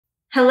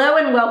Hello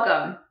and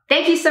welcome.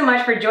 Thank you so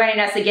much for joining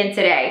us again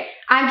today.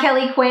 I'm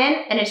Kelly Quinn,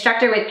 an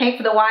instructor with Paint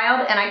for the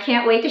Wild, and I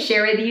can't wait to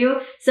share with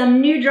you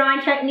some new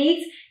drawing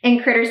techniques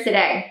and critters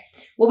today.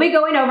 We'll be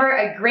going over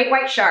a great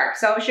white shark,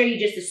 so I'll show you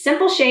just the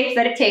simple shapes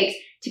that it takes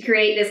to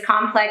create this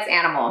complex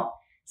animal.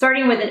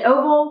 Starting with an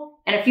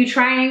oval and a few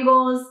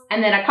triangles,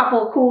 and then a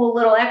couple cool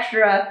little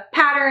extra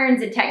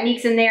patterns and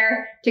techniques in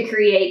there to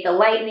create the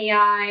light in the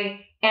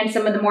eye and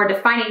some of the more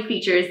defining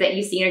features that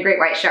you see in a great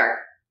white shark.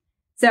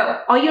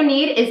 So all you'll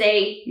need is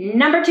a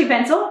number 2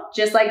 pencil,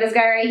 just like this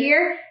guy right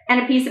here,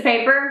 and a piece of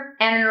paper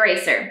and an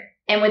eraser.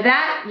 And with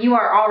that, you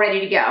are all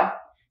ready to go.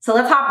 So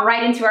let's hop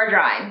right into our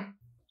drawing.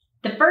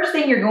 The first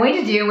thing you're going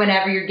to do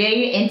whenever you're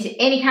getting into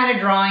any kind of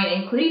drawing,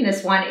 including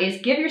this one,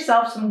 is give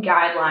yourself some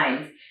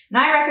guidelines. And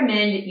I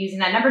recommend using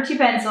that number 2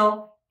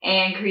 pencil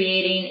and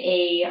creating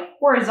a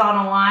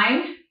horizontal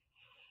line.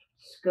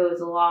 Just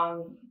goes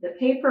along the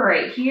paper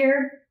right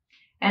here.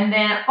 And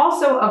then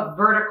also a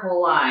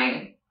vertical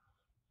line.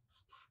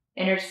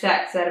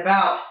 Intersects at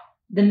about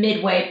the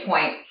midway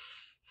point.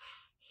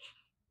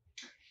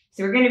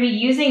 So we're going to be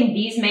using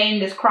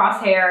this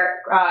crosshair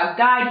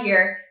guide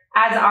here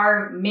as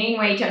our main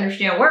way to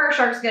understand where our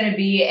shark's going to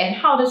be and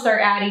how to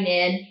start adding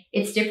in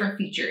its different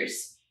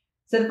features.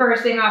 So the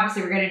first thing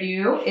obviously we're going to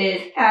do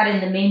is add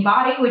in the main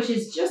body, which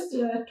is just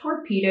a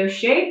torpedo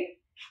shape.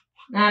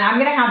 And I'm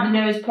going to have the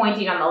nose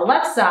pointing on the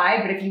left side,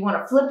 but if you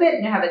want to flip it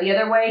and have it the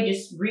other way,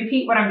 just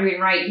repeat what I'm doing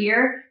right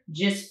here.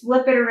 Just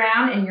flip it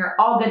around and you're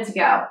all good to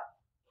go.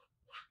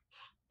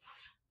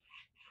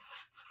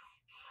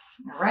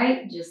 All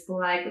right, just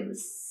like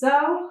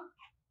so.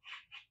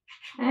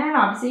 And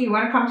obviously you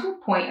want to come to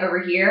a point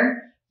over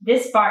here.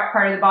 This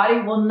part of the body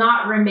will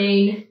not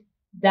remain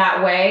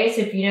that way.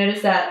 So if you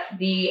notice that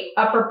the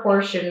upper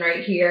portion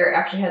right here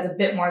actually has a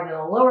bit more than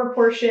the lower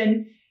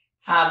portion,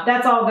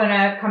 that's all going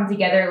to come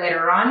together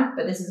later on,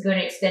 but this is going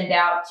to extend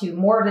out to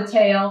more of the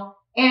tail,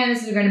 and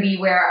this is going to be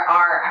where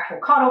our actual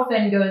caudal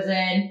fin goes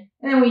in,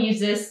 and then we use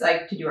this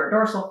to do our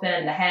dorsal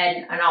fin, the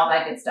head, and all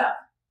that good stuff.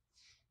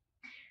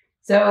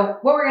 So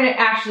what we're going to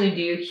actually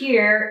do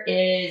here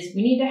is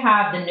we need to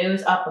have the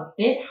nose up a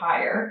bit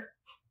higher.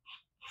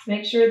 So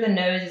make sure the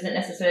nose isn't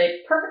necessarily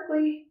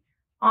perfectly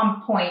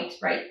on point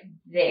right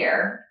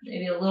there,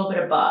 maybe a little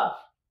bit above.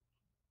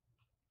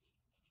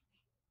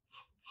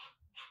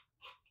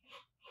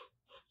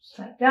 Just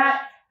like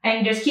that.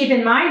 And just keep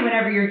in mind,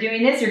 whenever you're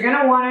doing this, you're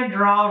going to want to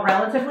draw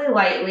relatively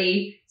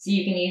lightly so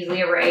you can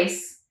easily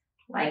erase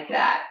like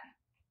that.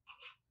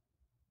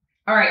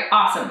 All right,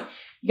 awesome.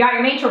 You got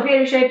your main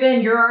torpedo shape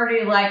in, you're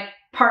already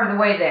part of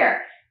the way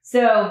there.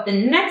 So the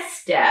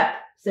next step,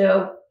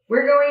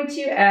 we're going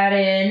to add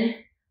in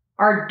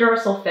our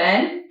dorsal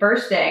fin,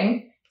 first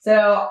thing.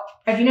 So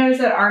if you notice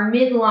that our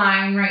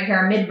midline right here,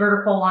 our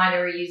mid-vertical line that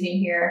we're using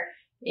here,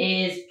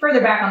 is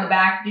further back on the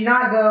back. Do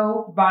not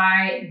go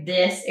by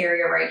this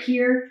area right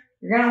here.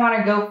 You're going to want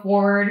to go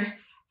forward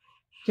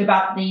to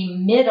about the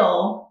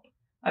middle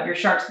of your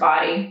shark's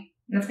body.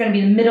 And that's going to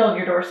be the middle of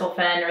your dorsal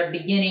fin, or the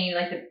beginning,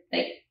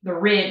 the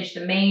ridge,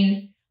 the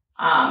main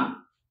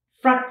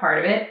front part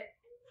of it.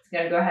 It's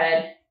going to go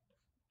ahead,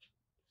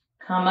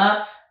 come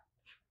up,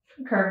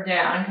 curve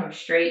down, and come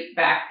straight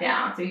back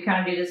down. So you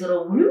kind of do this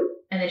little whoop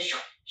and then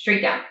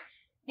straight down.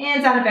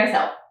 And sound effects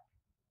help.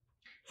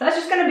 So that's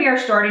just going to be our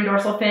starting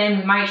dorsal fin.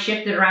 We might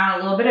shift it around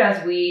a little bit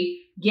as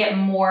we get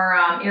more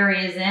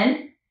areas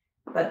in,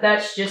 but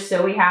that's just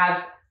so we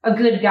have a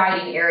good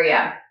guiding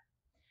area.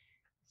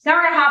 So now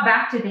we're going to hop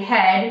back to the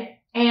head.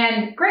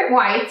 And great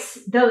whites,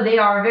 though they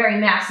are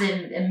very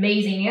massive,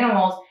 amazing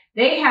animals,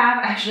 they have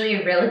actually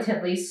a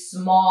relatively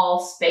small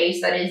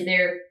space that is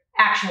their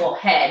actual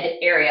head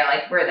area,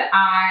 like where the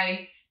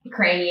eye, the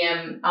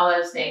cranium, all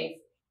those things,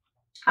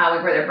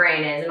 like where their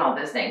brain is and all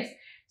those things.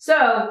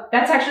 So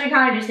that's actually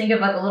kind of just think of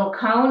like a little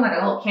cone, like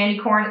a little candy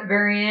corn at the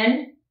very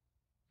end.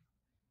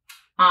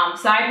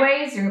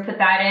 Sideways, you're going to put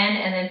that in,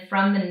 and then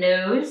from the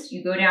nose,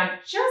 you go down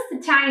just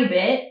a tiny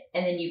bit,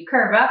 and then you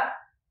curve up.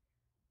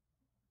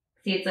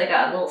 See, it's like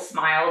a little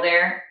smile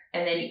there,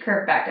 and then you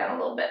curve back down a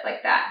little bit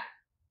like that.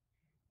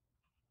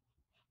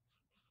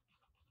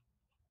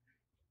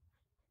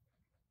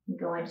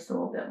 Go in just a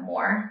little bit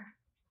more.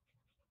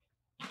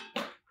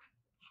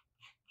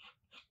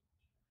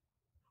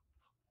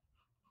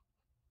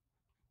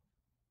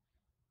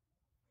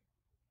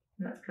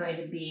 And that's going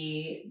to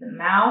be the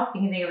mouth.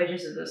 You can think of it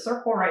just as a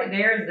circle right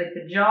there, is like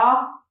the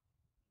jaw.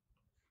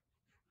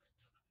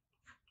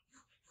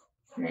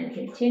 And then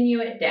continue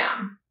it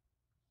down.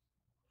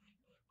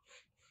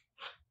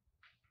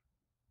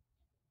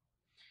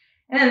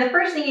 And then the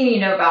first thing you need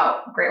to know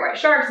about great white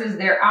sharks is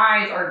their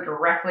eyes are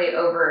directly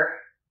over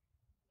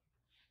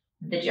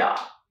the jaw.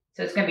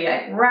 So it's going to be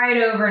like right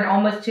over and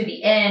almost to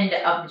the end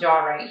of the jaw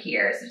right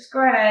here. So just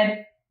go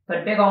ahead, put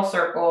a big old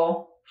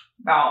circle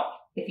about,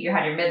 if you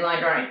had your midline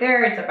drawn right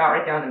there, it's about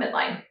right there on the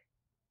midline.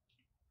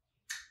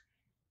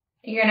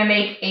 You're going to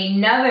make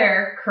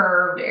another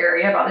curved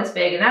area about this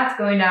big, and that's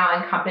going to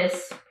now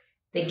encompass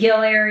the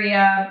gill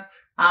area,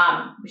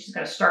 which is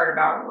going to start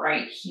about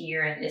right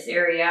here in this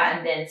area.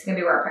 And then it's going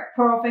to be where our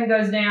pectoral fin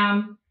goes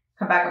down,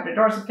 come back up to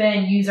dorsal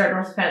fin, use our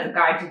dorsal fin as a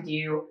guide to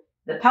do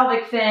the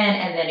pelvic fin,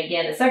 and then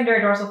again the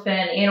secondary dorsal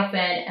fin, the anal fin,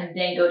 and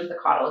then go to the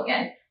caudal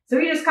again. So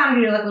we just kind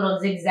of do like a little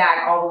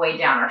zigzag all the way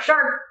down our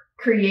shark,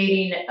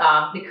 creating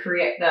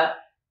the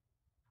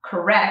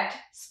correct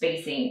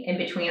spacing in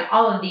between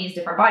all of these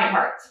different body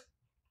parts.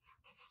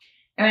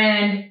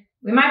 And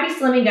we might be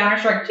slimming down our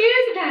shark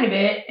just a tiny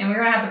bit, and we're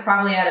going to have to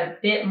probably add a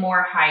bit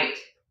more height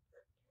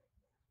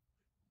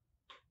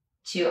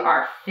to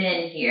our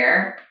fin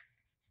here.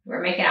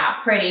 We're making a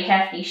pretty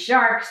hefty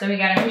shark, so we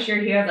got to make sure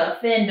he has a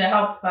fin to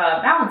help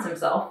balance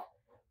himself.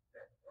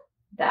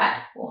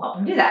 That will help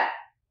him do that.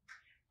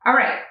 All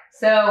right,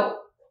 so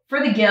for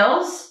the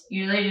gills,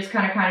 usually just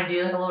kind of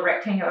do like a little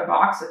rectangular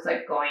box. So it's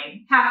like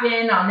going half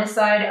in on this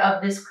side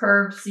of this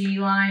curved C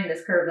line,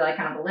 this curved like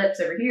kind of ellipse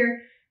over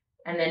here,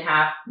 and then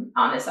half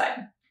on this side.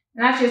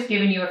 And that's just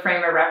giving you a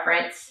frame of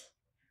reference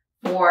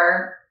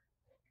for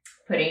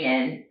putting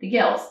in the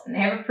gills. And they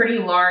have a pretty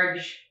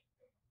large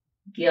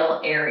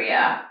gill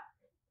area.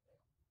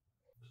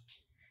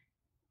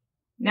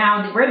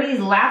 Now, where these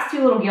last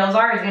two little gills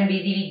are is going to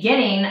be the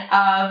beginning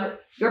of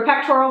your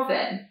pectoral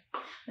fin.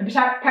 The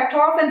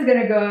pectoral fin is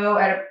going to go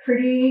at a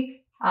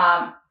pretty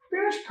much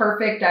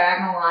perfect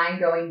diagonal line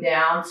going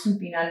down,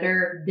 swooping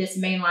under this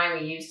main line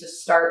we use to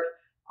start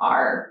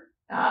our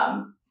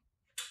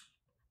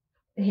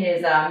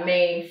his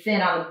main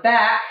fin on the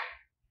back,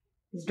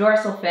 his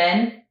dorsal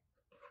fin.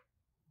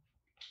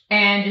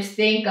 And just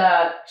think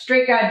a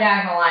straight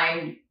diagonal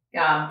line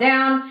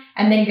down,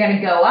 and then you're going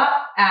to go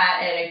up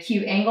at an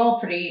acute angle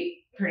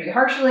pretty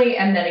harshly,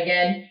 and then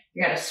again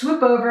you're going to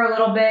swoop over a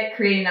little bit,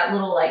 creating that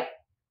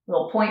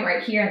little point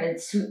right here, and then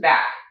swoop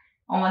back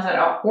almost at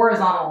a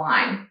horizontal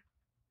line.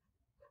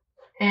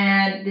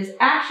 And this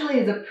actually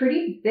is a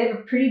pretty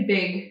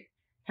big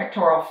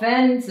pectoral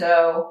fin,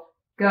 so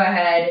go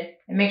ahead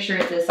and make sure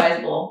it's a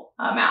sizable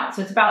amount.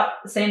 So it's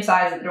about the same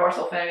size as the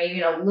dorsal fin,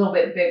 maybe a little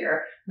bit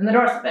bigger than the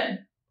dorsal fin.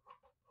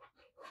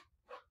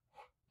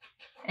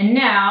 And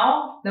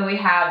now that we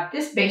have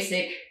this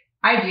basic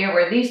idea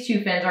where these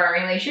two fins are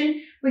in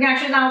relation, we can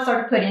actually now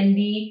start to put in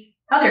the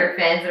other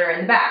fins that are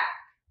in the back.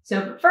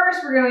 So first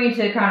we're going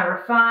to kind of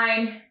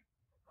refine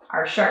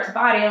our shark's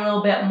body a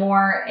little bit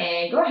more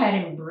and go ahead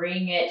and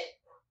bring it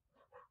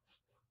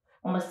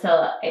almost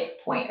to a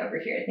point over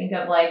here. Think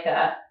of like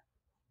a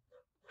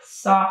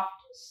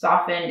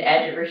softened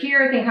edge over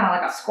here. Think kind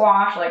of like a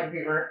squash, like if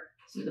you were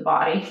to see the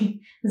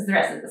body. This is the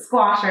rest of the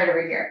squash right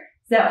over here.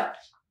 So,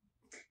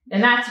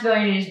 and that's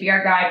going to just be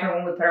our guide for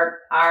when we put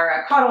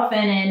our caudal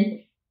fin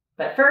in.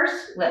 But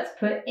first, let's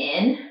put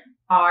in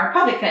our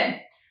pelvic fin.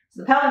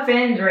 So the pelvic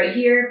fin is right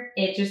here.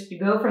 It's just to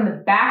go from the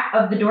back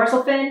of the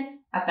dorsal fin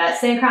at that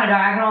same kind of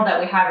diagonal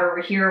that we have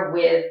over here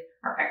with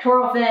our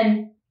pectoral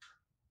fin,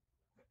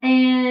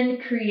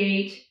 and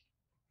create,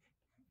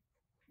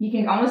 you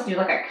can almost do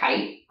like a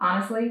kite,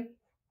 honestly,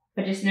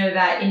 but just know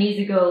that it needs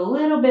to go a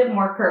little bit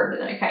more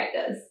curved than a kite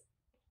does.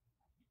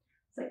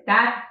 Just like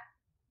that.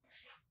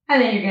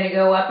 And then you're going to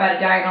go up at a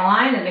diagonal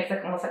line that makes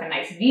like almost like a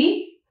nice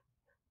V.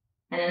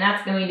 And then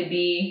that's going to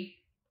be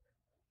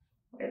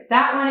where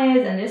that one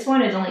is. And this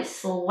one is only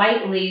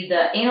slightly,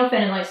 the anal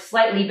fin is only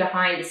slightly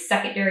behind the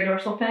secondary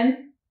dorsal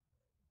fin.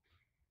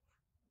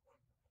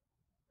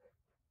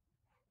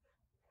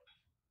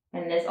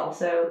 And this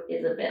also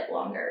is a bit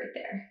longer right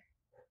there.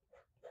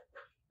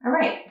 All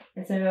right.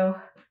 And so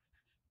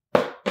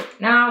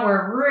now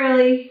we're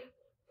really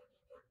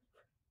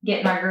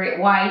getting our great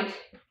white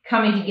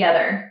coming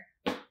together.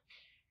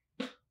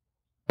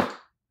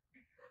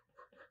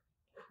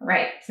 All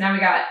right, so now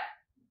we got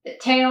the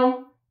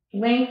tail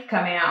length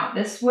coming out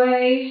this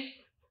way.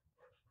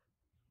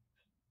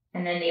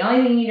 And then the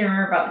only thing you need to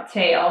remember about the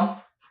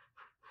tail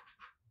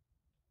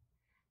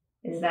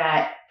is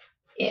that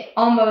it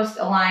almost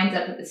aligns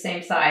up at the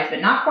same size,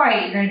 but not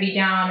quite. You're going to be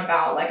down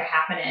about like a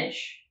 ½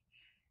 inch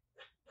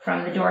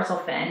from the dorsal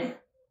fin.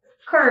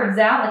 Curves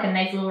out like a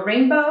nice little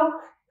rainbow.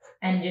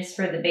 And just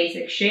for the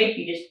basic shape,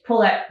 you just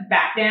pull that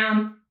back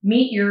down,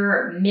 meet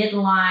your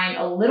midline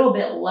a little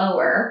bit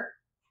lower.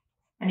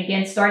 And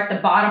again, start the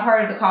bottom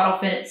part of the caudal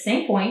fin at the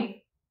same point.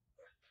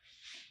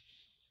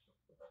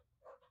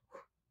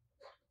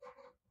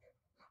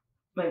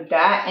 Like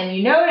that. And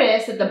you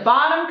notice that the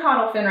bottom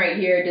caudal fin right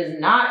here does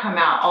not come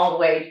out all the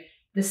way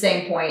the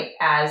same point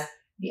as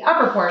the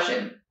upper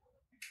portion.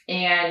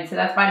 And so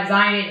that's by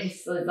design. It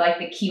just like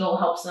the keel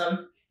helps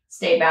them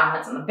stay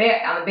balanced on the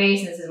base,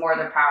 and this is more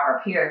their power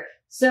up here.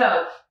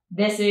 So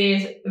this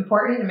is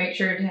important to make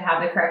sure to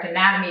have the correct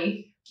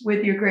anatomy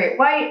with your great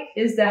white,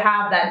 is to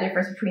have that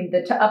difference between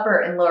the upper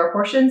and lower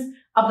portions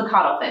of the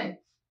caudal fin.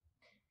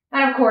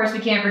 And of course, we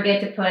can't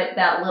forget to put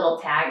that little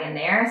tag in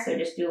there. So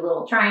just do a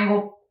little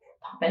triangle,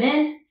 popping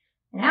in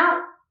and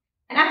out,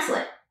 and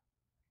excellent.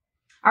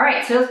 All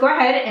right, so let's go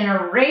ahead and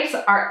erase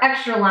our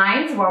extra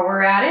lines while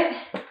we're at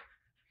it.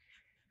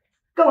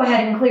 Go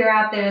ahead and clear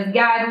out those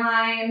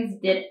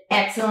guidelines. Did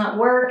excellent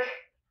work.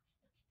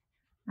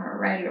 All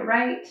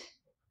right.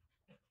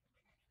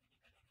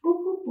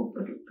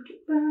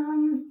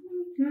 And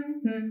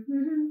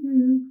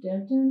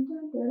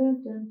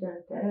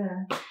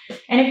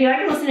if you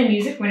like to listen to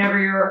music whenever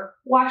you're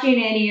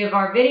watching any of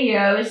our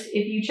videos,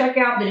 if you check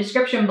out the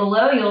description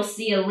below, you'll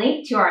see a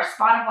link to our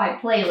Spotify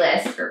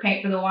playlist for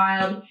Paint for the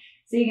Wild.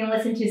 So you can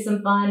listen to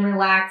some fun,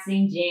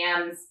 relaxing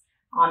jams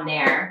on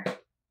there.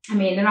 I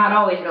mean, they're not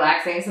always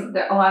relaxing. A lot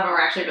of them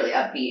are actually really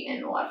upbeat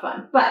and a lot of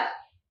fun. But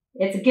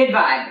it's a good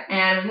vibe,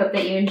 and we hope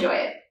that you enjoy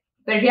it.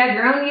 But if you have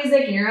your own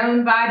music and your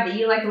own vibe that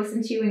you like to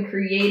listen to and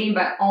creating,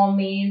 by all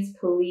means,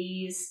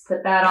 please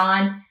put that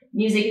on.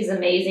 Music is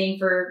amazing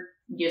for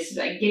just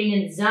like getting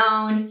in the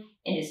zone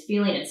and just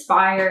feeling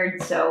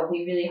inspired. So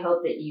we really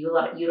hope that you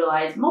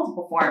utilize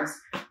multiple forms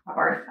of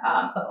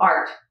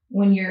art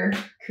when you're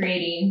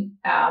creating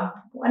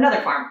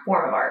another form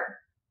of art.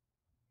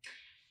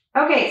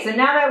 Okay, so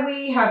now that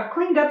we have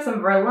cleaned up some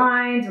of our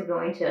lines, we're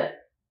going to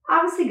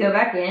obviously go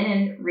back in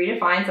and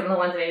redefine some of the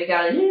ones that maybe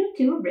got a little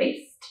too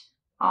erased.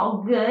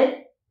 All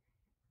good.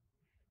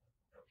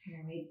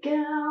 Here we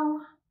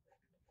go.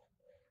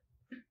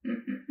 Let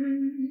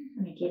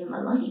me give him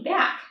a monkey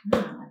back. I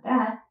don't want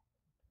that.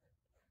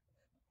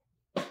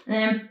 And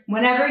then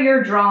whenever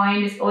you're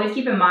drawing, just always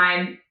keep in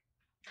mind,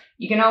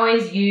 you can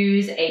always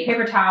use a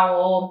paper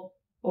towel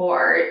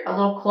or a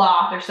little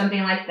cloth or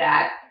something like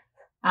that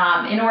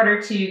in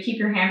order to keep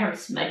your hand from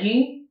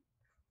smudging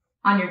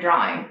on your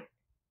drawing.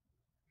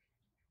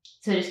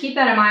 So just keep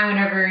that in mind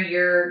whenever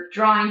you're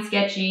drawing,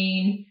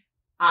 sketching,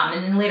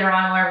 and then later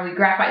on whenever we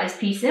graphite this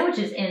piece in, which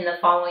is in the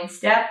following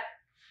step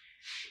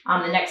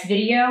on the next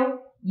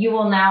video, you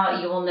will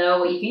know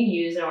what you can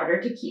use in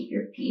order to keep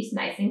your piece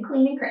nice and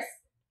clean and crisp.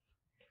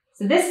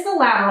 So this is the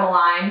lateral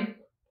line.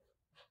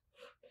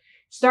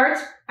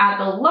 Starts at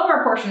the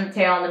lower portion of the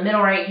tail in the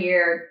middle right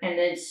here, and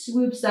then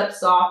swoops up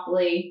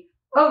softly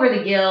over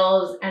the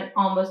gills and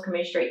almost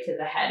coming straight to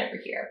the head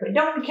over here. But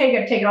don't take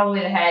it all the way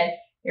to the head.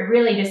 It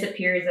really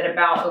disappears at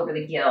about over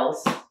the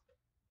gills.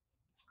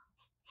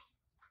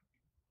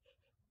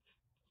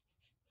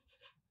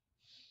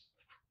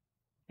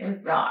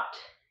 Right.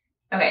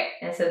 Okay,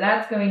 and so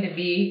that's going to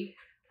be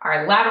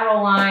our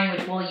lateral line,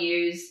 which we'll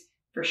use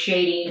for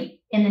shading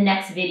in the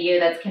next video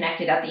that's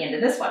connected at the end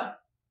of this one.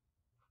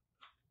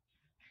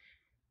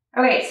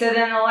 Okay, so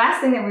then the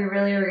last thing that we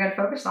really are going to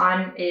focus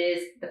on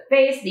is the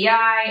face, the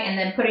eye, and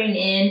then putting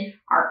in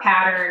our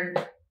pattern.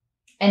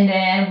 And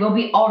then we'll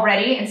be all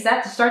ready and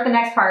set to start the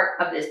next part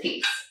of this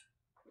piece.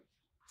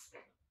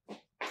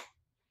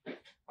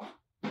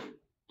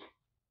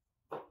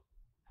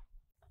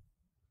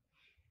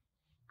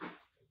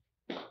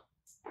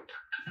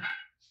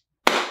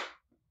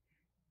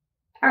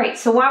 All right,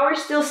 so while we're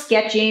still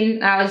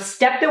sketching, I was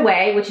stepped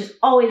away, which is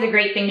always a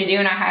great thing to do,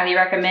 and I highly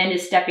recommend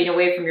is stepping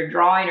away from your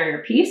drawing or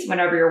your piece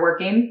whenever you're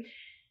working,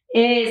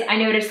 is I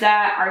noticed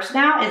that our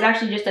snout is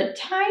actually just a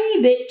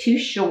tiny bit too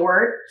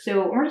short.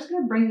 So we're just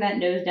gonna bring that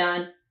nose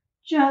down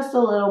just a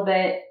little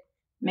bit,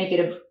 make it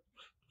a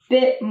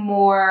bit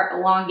more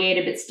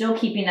elongated, but still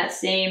keeping that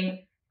same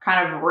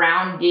kind of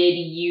rounded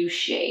U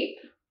shape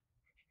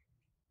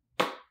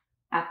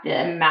at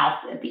the mouth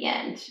at the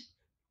end.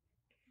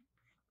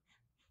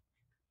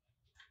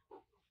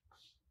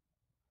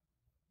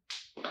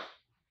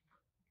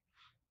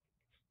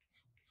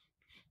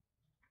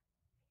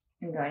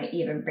 I'm going to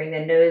even bring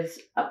the nose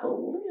up a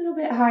little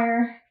bit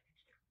higher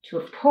to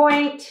a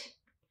point.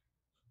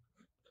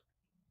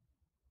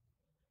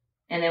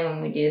 And then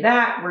when we do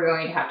that, we're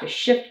going to have to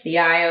shift the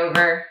eye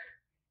over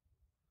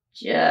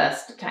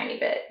just a tiny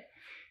bit.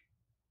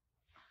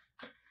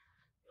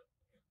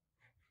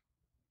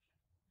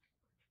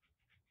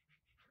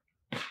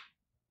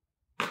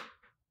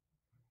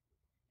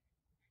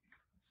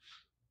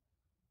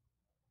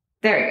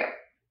 There you go.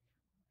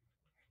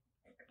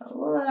 A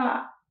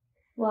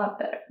lot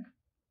better.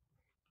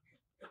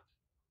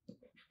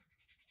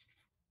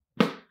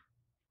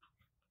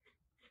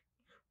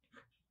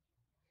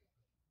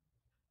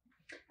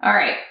 All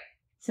right,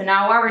 so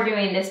now while we're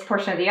doing this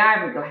portion of the eye,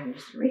 I'm gonna go ahead and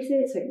just erase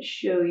it so I can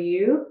show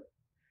you.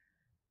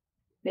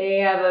 They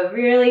have a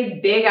really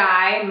big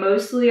eye,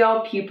 mostly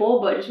all pupil,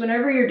 but just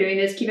whenever you're doing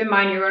this, keep in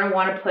mind you're gonna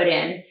wanna put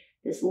in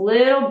this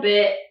little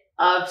bit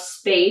of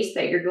space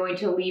that you're going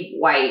to leave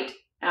white.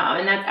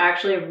 And that's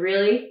actually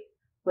really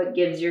what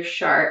gives your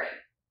shark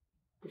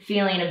the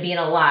feeling of being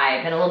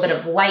alive and a little bit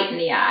of light in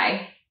the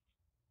eye.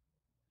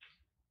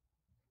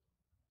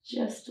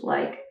 Just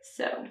like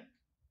so.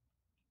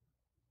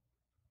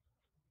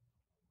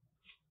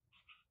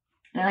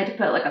 And I like to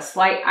put like a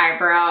slight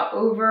eyebrow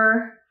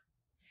over.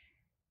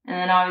 And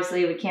then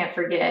obviously we can't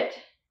forget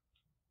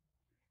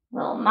a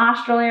little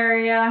nostril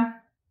area.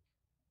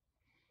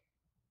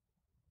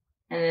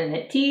 And then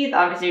the teeth,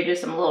 obviously are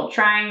just some little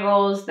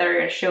triangles that are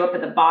going to show up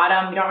at the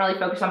bottom. You don't really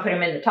focus on putting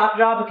them in the top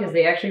jaw because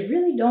they actually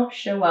really don't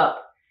show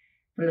up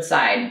from the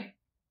side.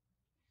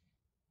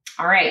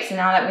 All right, so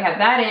now that we have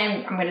that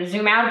in, I'm going to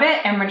zoom out a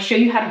bit and I'm going to show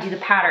you how to do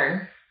the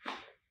pattern.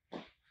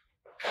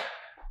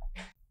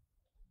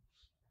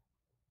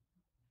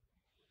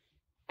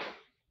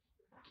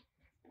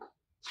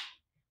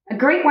 A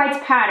great whites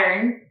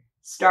pattern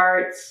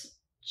starts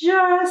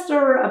just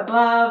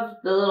above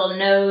the little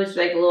nose,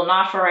 like the little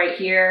nostril right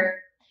here,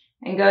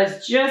 and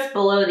goes just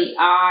below the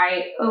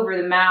eye, over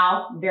the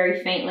mouth,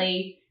 very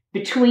faintly,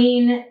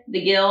 between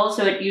the gills.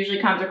 So it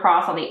usually comes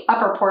across on the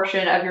upper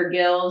portion of your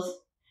gills,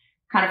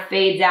 kind of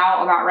fades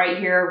out about right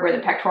here where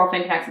the pectoral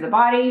fin connects to the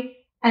body,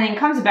 and then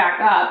comes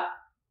back up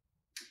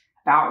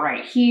about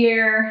right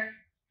here.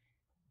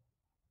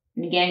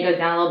 And again, goes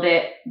down a little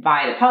bit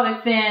by the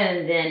pelvic fin,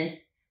 and then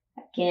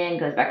again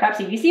goes back up.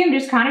 So you see I'm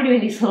just kind of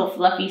doing these little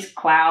fluffy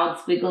cloud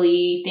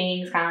squiggly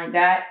things, kind of like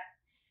that.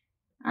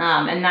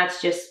 And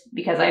that's just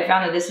because I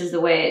found that this is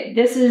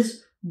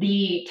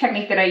the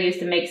technique that I use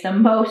to makes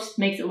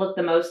it look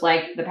the most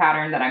like the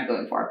pattern that I'm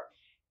going for.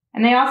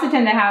 And they also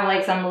tend to have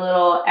like some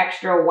little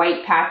extra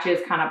white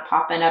patches kind of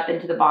popping up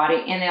into the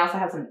body. And they also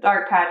have some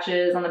dark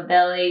patches on the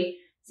belly.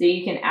 So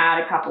you can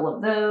add a couple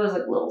of those,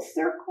 like little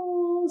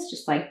circles,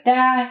 just like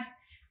that.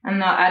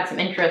 And they'll add some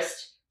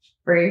interest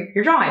for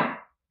your drawing.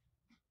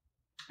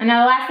 And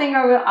now the last thing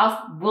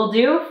we'll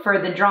do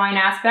for the drawing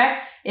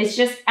aspect is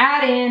just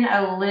add in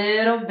a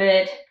little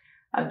bit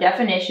of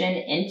definition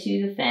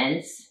into the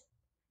fins.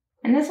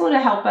 And this will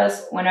help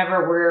us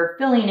whenever we're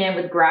filling in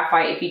with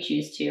graphite if you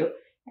choose to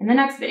in the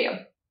next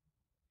video.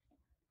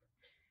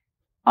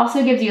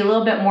 Also gives you a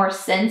little bit more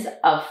sense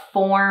of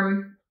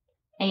form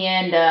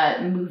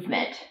and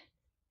movement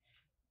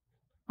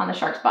on the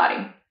shark's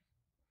body.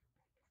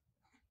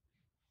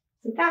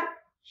 Like that.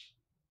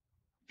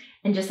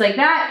 And just like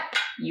that,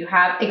 you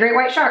have a great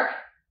white shark.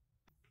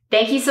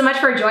 Thank you so much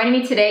for joining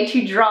me today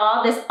to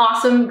draw this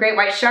awesome great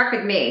white shark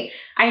with me.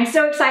 I am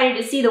so excited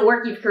to see the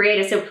work you've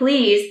created, so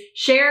please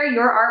share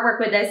your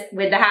artwork with us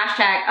with the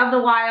hashtag of the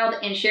wild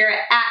and share it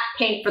at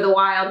Paint for the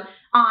Wild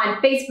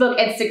on Facebook,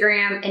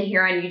 Instagram, and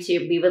here on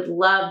YouTube. We would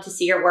love to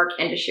see your work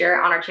and to share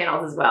it on our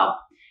channels as well.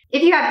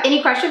 If you have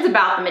any questions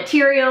about the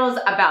materials,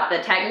 about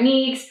the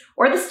techniques,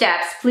 or the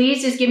steps,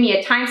 please just give me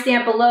a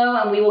timestamp below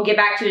and we will get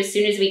back to you as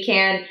soon as we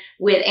can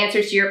with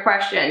answers to your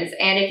questions.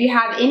 And if you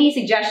have any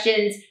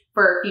suggestions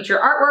for future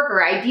artwork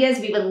or ideas,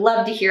 we would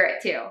love to hear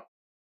it too.